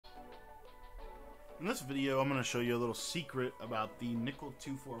In this video, I'm going to show you a little secret about the nickel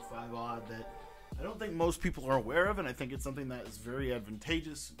 245 odd that I don't think most people are aware of, and I think it's something that is very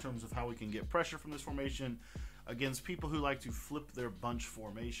advantageous in terms of how we can get pressure from this formation against people who like to flip their bunch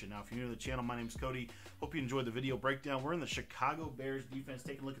formation. Now, if you're new to the channel, my name's Cody. Hope you enjoyed the video breakdown. We're in the Chicago Bears defense,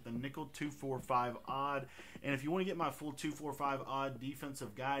 taking a look at the nickel 245 odd. And if you want to get my full 245 odd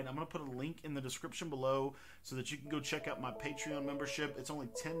defensive guide, I'm going to put a link in the description below so that you can go check out my Patreon membership. It's only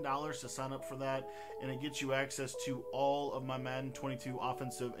 $10 to sign up for that, and it gets you access to all of my Madden 22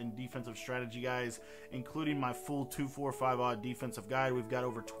 offensive and defensive strategy guides, including my full 245 odd defensive guide. We've got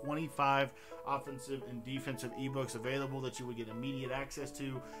over 25 offensive and defensive ebooks available that you would get immediate access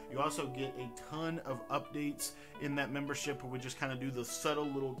to. You also get a ton of updates in that membership where we just kind of do the subtle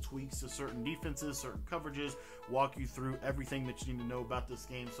little tweaks to certain defenses, certain coverages, walk you through everything that you need to know about this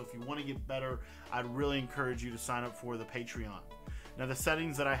game. So if you want to get better, I'd really encourage you to sign up for the Patreon. Now, the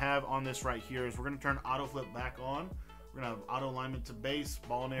settings that I have on this right here is we're going to turn auto flip back on. We're going to have auto alignment to base,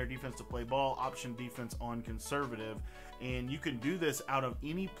 ball and air defense to play ball, option defense on conservative. And you can do this out of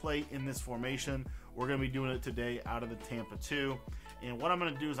any play in this formation. We're going to be doing it today out of the Tampa 2. And what I'm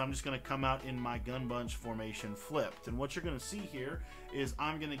going to do is I'm just going to come out in my gun bunch formation flipped. And what you're going to see here is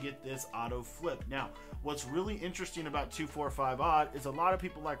I'm going to get this auto flip. Now, what's really interesting about 245 odd is a lot of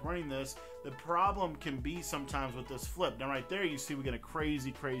people like running this. The problem can be sometimes with this flip. Now, right there, you see we get a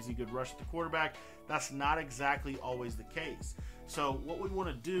crazy good rush at the quarterback. That's not exactly always the case. So what we want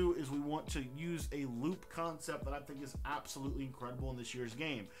to do is we want to use a loop concept that I think is absolutely incredible in this year's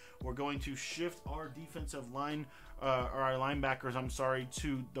game. We're going to shift our defensive line, or our linebackers, I'm sorry,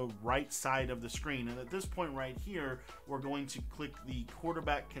 to the right side of the screen. And at this point right here, we're going to click the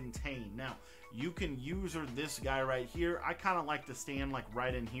quarterback contain. Now, you can use this guy right here. I kind of like to stand like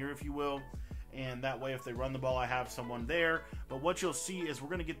right in here, if you will. And that way, if they run the ball, I have someone there. But what you'll see is we're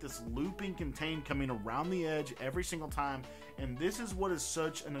going to get this looping contain coming around the edge every single time. And this is what is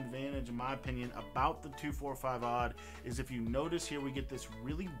such an advantage, in my opinion, about the 245 odd, is if you notice here, we get this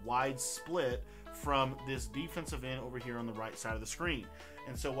really wide split from this defensive end over here on the right side of the screen.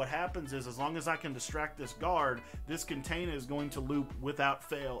 And so what happens is, as long as I can distract this guard, this contain is going to loop without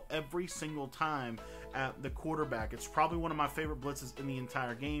fail every single time at the quarterback. It's probably one of my favorite blitzes in the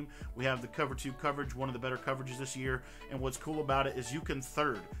entire game. We have the cover 2 coverage, one of the better coverages this year. And what's cool about it is you can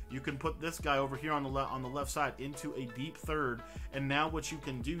third. You can put this guy over here on the left side into a deep third. And now what you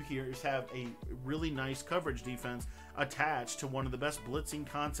can do here is have a really nice coverage defense attached to one of the best blitzing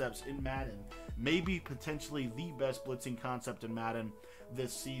concepts in Madden. Maybe potentially the best blitzing concept in Madden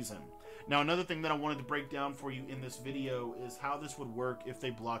this season. Now, another thing that I wanted to break down for you in this video is how this would work if they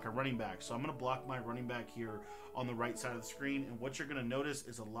block a running back. So I'm going to block my running back here on the right side of the screen, and what you're going to notice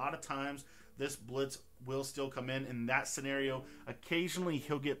is a lot of times this blitz will still come in that scenario. Occasionally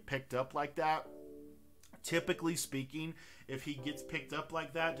he'll get picked up like that. Typically speaking, if he gets picked up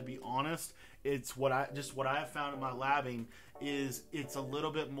like that, to be honest, it's what I have found in my labbing is it's a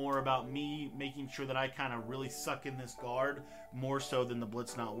little bit more about me making sure that I kind of really suck in this guard more so than the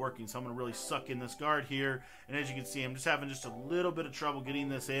blitz not working. So I'm going to really suck in this guard here, and as you can see, I'm just having just a little bit of trouble getting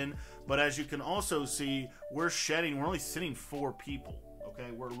this in. But as you can also see, we're only sitting 4 people.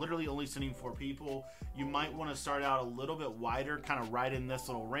 Okay, we're literally only sending 4 people. You might want to start out a little bit wider, kind of right in this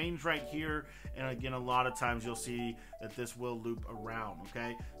little range right here. And again, a lot of times you'll see that this will loop around,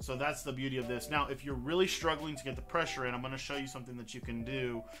 okay? So that's the beauty of this. Now, if you're really struggling to get the pressure in, I'm going to show you something that you can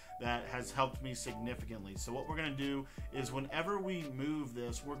do that has helped me significantly. So what we're going to do is whenever we move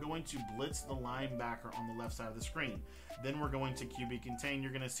this, we're going to blitz the linebacker on the left side of the screen. Then we're going to QB contain.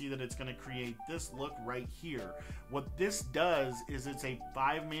 You're going to see that it's going to create this look right here. What this does is it's a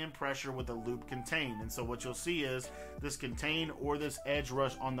 5-man pressure with a loop contain. And so what you'll see is this contain or this edge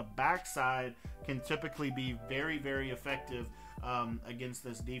rush on the backside can typically be very effective against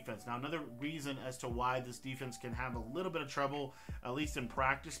this defense. Now, another reason as to why this defense can have a little bit of trouble, at least in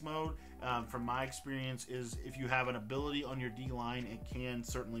practice mode, from my experience, is if you have an ability on your D-line, it can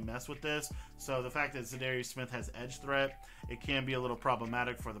certainly mess with this. So the fact that Zadarius Smith has edge threat, it can be a little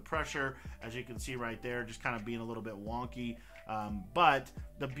problematic for the pressure, as you can see right there, just kind of being a little bit wonky. But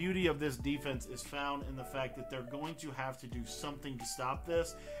the beauty of this defense is found in the fact that they're going to have to do something to stop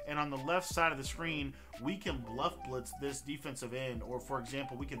this. And on the left side of the screen, we can bluff blitz this defensive end, or for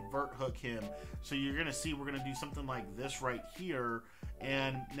example, we can vert hook him. So you're going to see we're going to do something like this right here.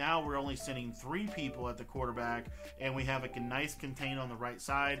 And now we're only sending 3 people at the quarterback, and we have a nice contain on the right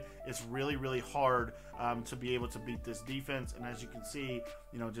side. It's really hard to be able to beat this defense. And as you can see,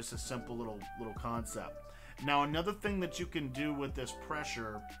 you know, just a simple little concept. Now, another thing that you can do with this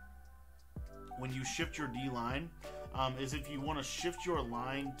pressure when you shift your D-line is if you want to shift your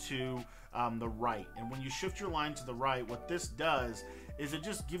line to the right. And when you shift your line to the right, what this does is it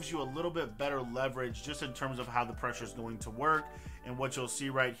just gives you a little bit better leverage just in terms of how the pressure is going to work. And what you'll see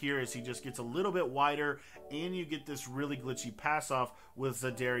right here is he just gets a little bit wider, and you get this really glitchy pass off with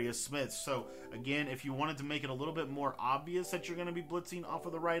Zadarius Smith. So again, if you wanted to make it a little bit more obvious that you're going to be blitzing off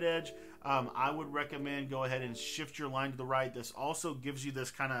of the right edge, I would recommend go ahead and shift your line to the right. This also gives you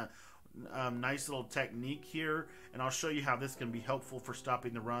this kind of nice little technique here, and I'll show you how this can be helpful for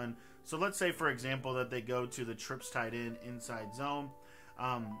stopping the run. So let's say, for example, that they go to the trips tight end inside zone.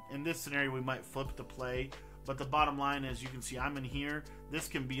 In this scenario, we might flip the play, but the bottom line is, you can see I'm in here. This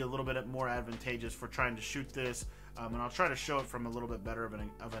can be a little bit more advantageous for trying to shoot this, and I'll try to show it from a little bit better of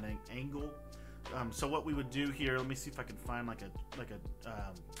an angle. So what we would do here, let me see if I can find like a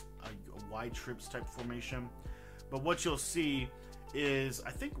wide trips type formation. But what you'll see is,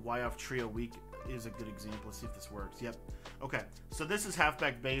 I think Y off trio weak is a good example. Let's see if this works. Yep. Okay, so this is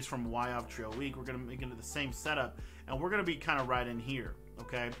halfback base from Y off trio weak. We're going to make it into the same setup, and we're going to be kind of right in here,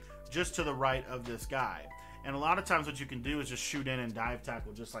 okay, just to the right of this guy. And a lot of times what you can do is just shoot in and dive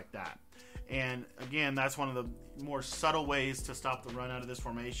tackle just like that. And again, that's one of the more subtle ways to stop the run out of this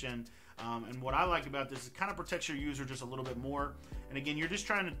formation. And what I like about this is it kind of protects your user just a little bit more. And again, you're just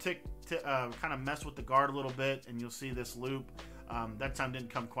trying to kind of mess with the guard a little bit, and you'll see this loop. That time didn't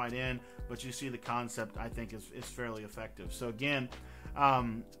come quite in, but you see the concept, I think, is fairly effective. So again,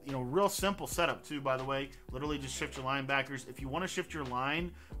 real simple setup too, by the way. Literally just shift your linebackers. If you want to shift your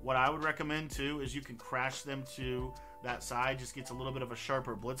line, what I would recommend too is you can crash them to that side. Just gets a little bit of a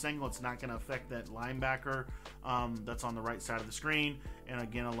sharper blitz angle. It's not going to affect that linebacker that's on the right side of the screen. And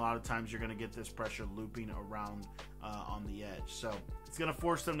again, a lot of times you're going to get this pressure looping around on the edge. So it's going to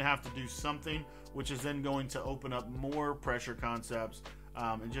force them to have to do something, which is then going to open up more pressure concepts,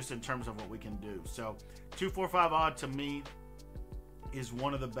 and just in terms of what we can do. So 2-4-5 odd to me is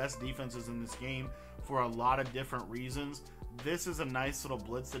one of the best defenses in this game for a lot of different reasons. This is a nice little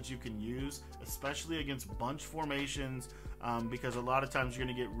blitz that you can use, especially against bunch formations, because a lot of times you're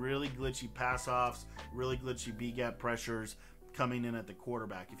going to get really glitchy pass-offs, really glitchy B-gap pressures coming in at the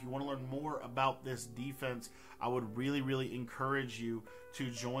quarterback. If you want to learn more about this defense, I would really encourage you to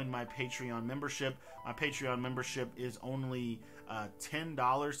join my Patreon membership. My Patreon membership is only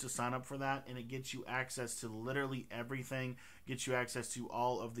 $10 to sign up for that, and it gets you access to literally everything. Gets you access to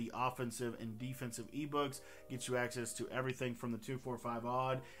all of the offensive and defensive ebooks, gets you access to everything from the 2-4-5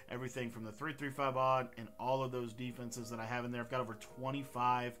 odd, everything from the 3-3-5 odd, and all of those defenses that I have in there. I've got over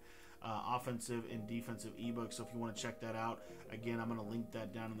 25 offensive and defensive ebooks, so if you want to check that out, again, I'm going to link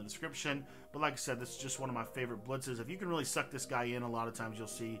that down in the description. But like I said, this is just one of my favorite blitzes. If you can really suck this guy in, a lot of times you'll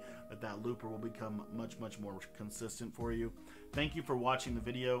see that looper will become much more consistent for you. Thank you for watching the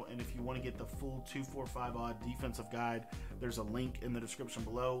video, and if you want to get the full 2-4-5 odd defensive guide, there's a link in the description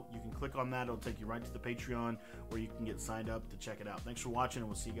below. You can click on that. It'll take you right to the Patreon where you can get signed up to check it out. Thanks for watching, and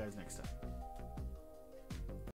we'll see you guys next time.